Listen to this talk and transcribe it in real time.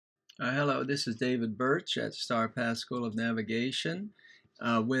Hello, this is David Birch at Star Path School of Navigation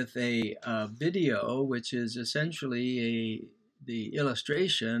with a video which is essentially the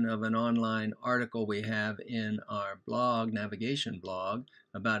illustration of an online article we have in our blog, navigation blog,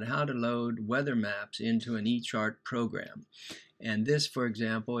 about how to load weather maps into an eChart program. And this, for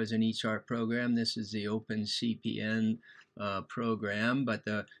example, is an eChart program. This is the OpenCPN program, but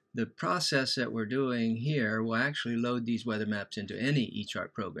the process that we're doing here will actually load these weather maps into any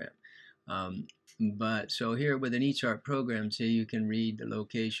eChart program. So here with an eChart program, say you can read the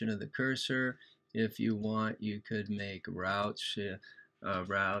location of the cursor. If you want, you could make routes to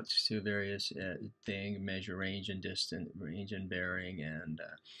various things, measure range and distance, range and bearing,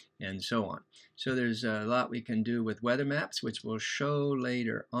 and so on. So there's a lot we can do with weather maps, which we'll show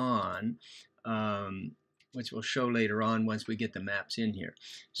later on. Once we get the maps in here.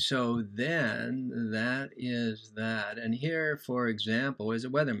 So then that is that. And here, for example, is a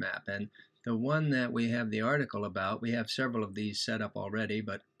weather map. And the one that we have the article about, we have several of these set up already,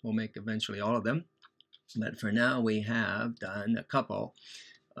 but we'll make eventually all of them. But for now, we have done a couple.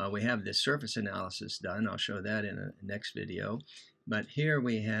 We have the surface analysis done. I'll show that in a next video. But here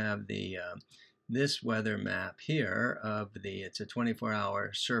we have the this weather map here of it's a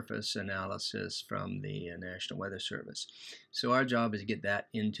 24-hour surface analysis from the National Weather Service. So our job is to get that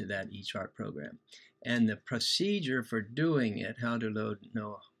into that eChart program. And the procedure for doing it, how to load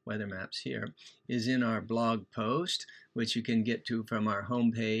weather maps here, is in our blog post, which you can get to from our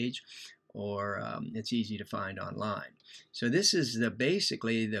homepage, or it's easy to find online. So this is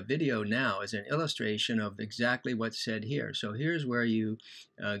basically the video now is an illustration of exactly what's said here. So here's where you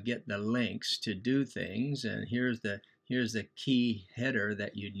get the links to do things, and here's the key header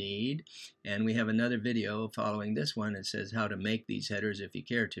that you need. And we have another video following this one that says how to make these headers if you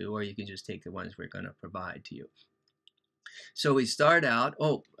care to, or you can just take the ones we're going to provide to you. So we start out,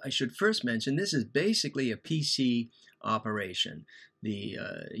 I should first mention this is basically a PC operation. The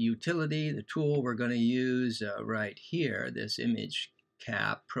utility, the tool we're going to use right here, this image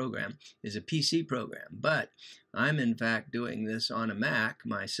cap program, is a PC program. But I'm in fact doing this on a Mac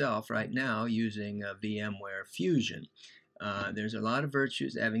myself right now using VMware Fusion. There's a lot of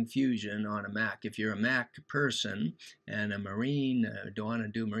virtues to having Fusion on a Mac. If you're a Mac person and a Marine, don't want to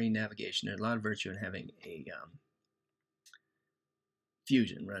do marine navigation, there's a lot of virtue in having a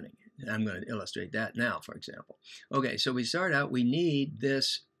Fusion running. I'm going to illustrate that now, for example. Okay, so we start out, we need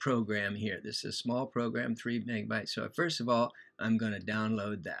this program here. This is a small program, 3 megabytes. So first of all, I'm going to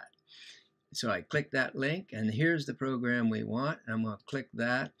download that. So I click that link, and here's the program we want. I'm going to click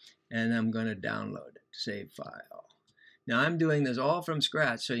that, and I'm going to download it, save file. Now I'm doing this all from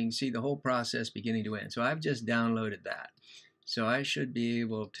scratch, so you can see the whole process beginning to end. So I've just downloaded that. So I should be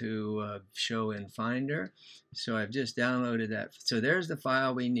able to show in Finder. So I've just downloaded that. So there's the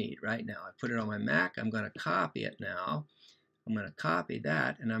file we need right now. I put it on my Mac. I'm going to copy it now. I'm going to copy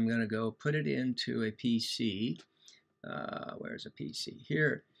that, and I'm going to go put it into a PC. Where's a PC?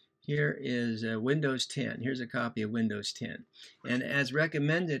 Here is Windows 10. Here's a copy of Windows 10. And as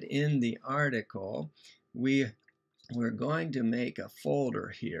recommended in the article, we're going to make a folder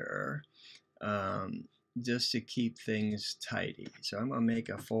here. Just to keep things tidy. So I'm going to make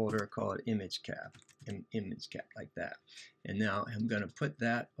a folder called image cap like that. And now I'm going to put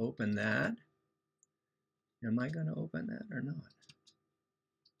that, open that. Am I going to open that or not?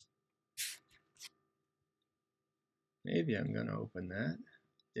 Maybe I'm going to open that.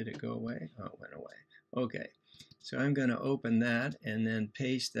 Did it go away? Oh, it went away. Okay, so I'm going to open that and then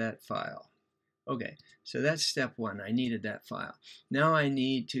paste that file. Okay, so that's step one. I needed that file. Now I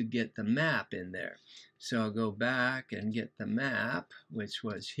need to get the map in there. So I'll go back and get the map, which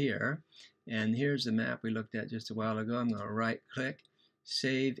was here. And here's the map we looked at just a while ago. I'm going to right click,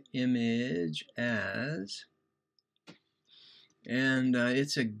 save image as. And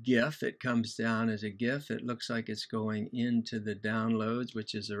it's a GIF. It comes down as a GIF. It looks like it's going into the downloads,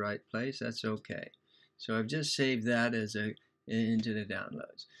 which is the right place. That's okay. So I've just saved that as into the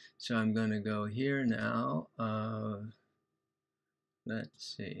downloads. So I'm going to go here now.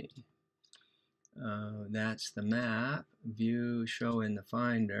 Let's see. That's the map. View, show in the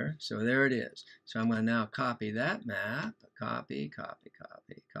Finder. So there it is. So I'm going to now copy that map. Copy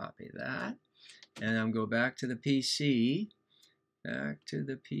that. And I'm going to go back to the PC. Back to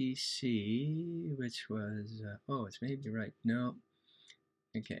the PC, which was, it's maybe right. No.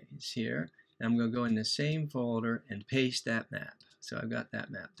 Okay, it's here. I'm going to go in the same folder and paste that map. So I've got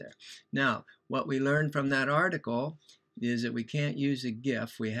that map there. Now, what we learned from that article is that we can't use a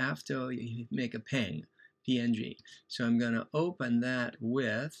GIF. We have to make a ping. PNG. So I'm going to open that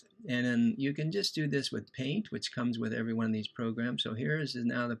with, and then you can just do this with Paint, which comes with every one of these programs. So here is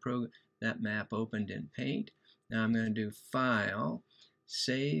now that map opened in Paint. Now I'm going to do File,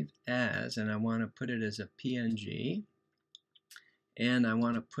 Save As, and I want to put it as a PNG, and I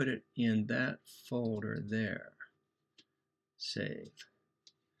want to put it in that folder there. Save.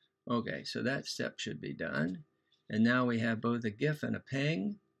 Okay, so that step should be done. And now we have both a GIF and a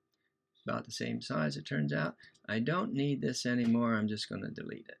PNG, about the same size it turns out. I don't need this anymore, I'm just going to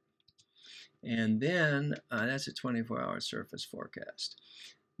delete it. And then that's a 24-hour surface forecast.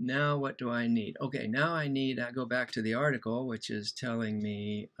 Now what do I need? Okay, now I go back to the article, which is telling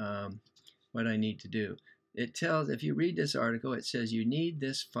me what I need to do. It tells, if you read this article, it says you need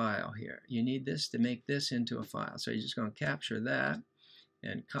this file here. You need this to make this into a file. So you're just going to capture that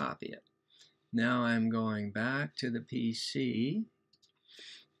and copy it. Now I'm going back to the PC,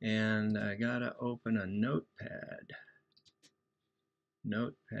 and I gotta open a notepad.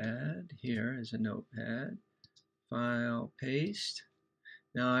 Notepad, here is a notepad. File, paste.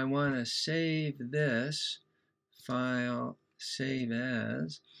 Now I want to save this file, save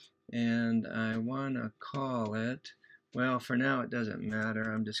as, and I want to call it, well, for now it doesn't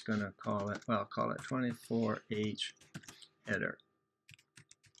matter. I'm just going to call it, well, I'll call it 24H header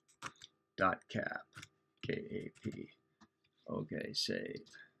 .cap, K-A-P. Okay, save.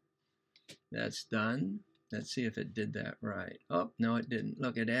 That's done. Let's see if it did that right. Oh, no, it didn't.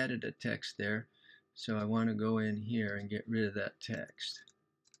 Look, it added a text there. So I want to go in here and get rid of that text.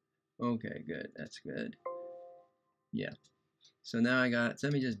 Okay, good. That's good. Yeah. So now I got it. So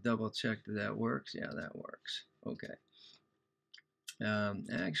let me just double check that that works. Yeah, that works. Okay.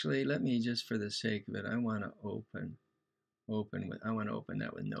 Actually, let me just, for the sake of it, I want to open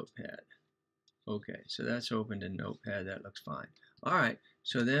that with Notepad. Okay, so that's opened in Notepad. That looks fine. All right.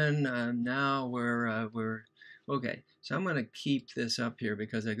 So then now we're okay. So I'm going to keep this up here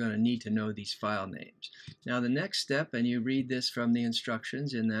because I'm going to need to know these file names. Now the next step, and you read this from the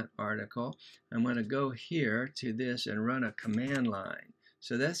instructions in that article, I'm going to go here to this and run a command line.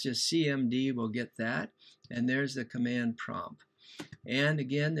 So that's just CMD will get that, and there's the command prompt. And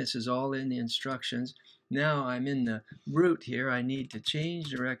again, this is all in the instructions. Now I'm in the root here. I need to change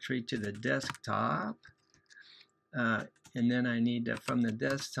directory to the desktop. And then I need to, from the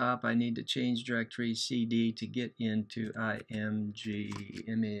desktop, I need to change directory CD to get into IMG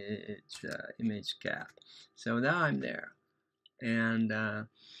image cap. So now I'm there. And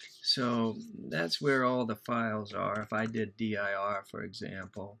so that's where all the files are. If I did dir, for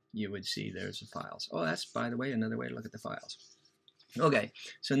example, you would see there's the files. Oh, that's, by the way, another way to look at the files. Okay,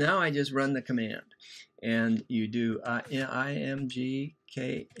 so now I just run the command, and you do imgkap,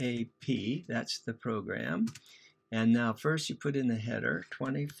 that's the program, and now first you put in the header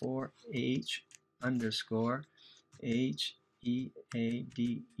 24h underscore header.kap,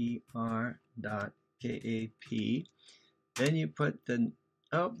 then you put the,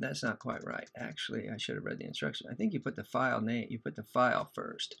 oh, that's not quite right, actually I should have read the instruction. I think you put the file name, you put the file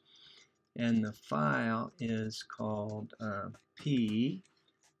first. And the file is called P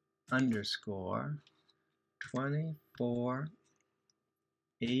underscore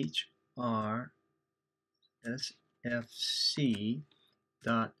 24HRSFC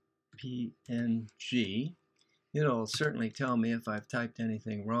dot PNG. It'll certainly tell me if I've typed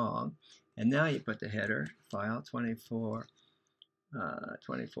anything wrong. And now you put the header file 24H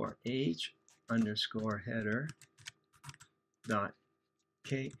underscore header dot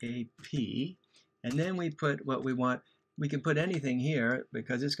KAP, and then we put what we want. We can put anything here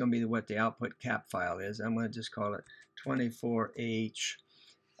because it's going to be what the output cap file is. I'm going to just call it 24H.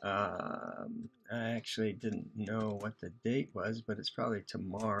 I actually didn't know what the date was, but it's probably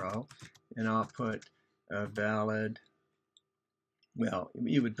tomorrow. And I'll put a valid, well,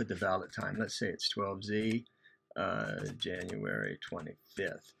 you would put the valid time. Let's say it's 12Z, January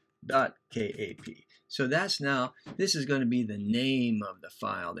 25th. .kap. So that's now, this is going to be the name of the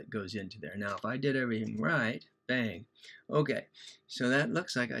file that goes into there. Now if I did everything right, bang. Okay, so that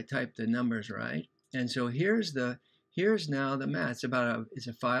looks like I typed the numbers right. And so here's now the map. It's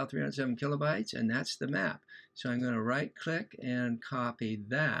a file 307 kilobytes, and that's the map. So I'm going to right click and copy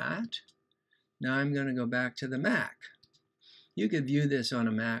that. Now I'm going to go back to the Mac. You could view this on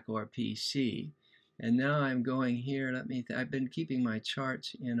a Mac or a PC. And now I'm going here, I've been keeping my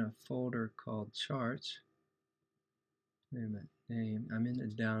charts in a folder called charts. Wait a minute, name, I'm in the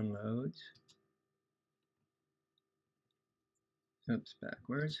downloads. Oops,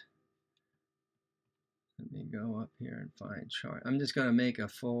 backwards. Let me go up here and find chart. I'm just going to make a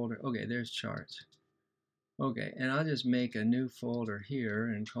folder. Okay, there's charts. Okay, and I'll just make a new folder here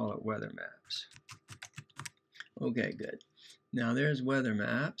and call it weather maps. Okay, good. Now there's weather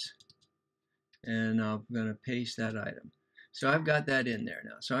maps, and I'm going to paste that item. So I've got that in there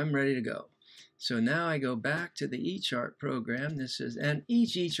now. So I'm ready to go. So now I go back to the eChart program. And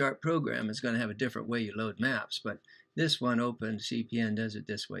each eChart program is going to have a different way you load maps, but this one, OpenCPN, does it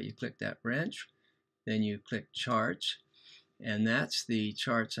this way. You click that wrench, then you click Charts, and that's the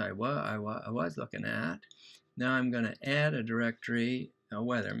charts I was looking at. Now I'm going to add a directory,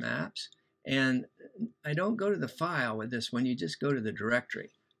 weather maps, and I don't go to the file with this one, you just go to the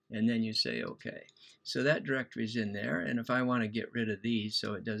directory, and then you say OK. So that directory is in there, and if I want to get rid of these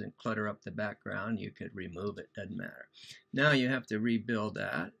so it doesn't clutter up the background, you could remove it, doesn't matter. Now you have to rebuild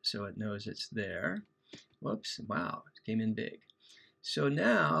that so it knows it's there. Whoops, wow, it came in big. So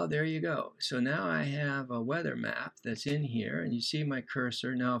now, there you go. So now I have a weather map that's in here, and you see my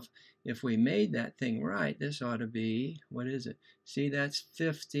cursor. Now, if we made that thing right, this ought to be, what is it? See, that's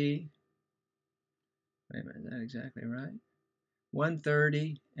 50. Wait a minute, is that exactly right?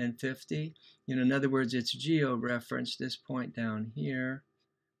 130 and 50. You know, in other words, it's geo-referenced, this point down here.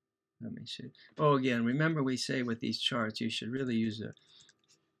 Let me see. Oh, again, remember we say with these charts, you should really use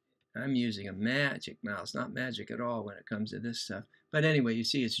I'm using a magic mouse, not magic at all when it comes to this stuff. But anyway, you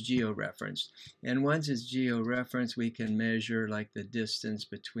see it's geo-referenced. And once it's geo-referenced, we can measure like the distance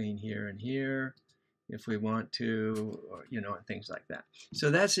between here and here if we want to, or, you know, and things like that. So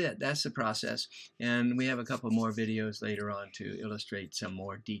that's it. That's the process. And we have a couple more videos later on to illustrate some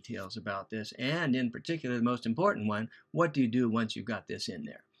more details about this. And in particular, the most important one, what do you do once you've got this in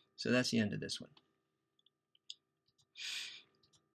there? So that's the end of this one.